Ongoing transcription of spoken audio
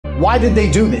Why did they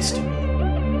do this to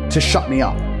me? To shut me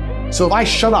up. So if I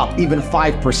shut up even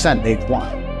 5%, they've won.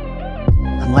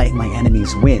 I'm letting my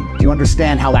enemies win. Do you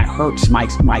understand how that hurts my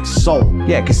soul?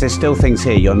 Yeah, because there's still things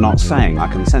here you're not saying.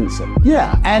 I can sense it.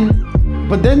 Yeah,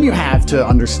 but then you have to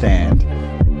understand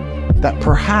that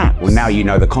perhaps... Well, now you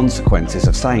know the consequences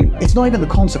of saying that. It's not even the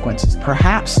consequences.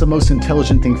 Perhaps the most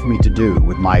intelligent thing for me to do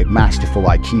with my masterful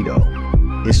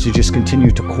Aikido is to just continue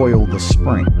to coil the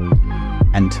spring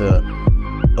and to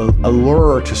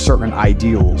allure to certain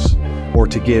ideals, or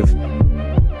to give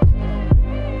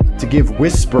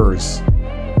whispers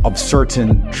of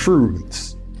certain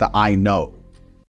truths that I know.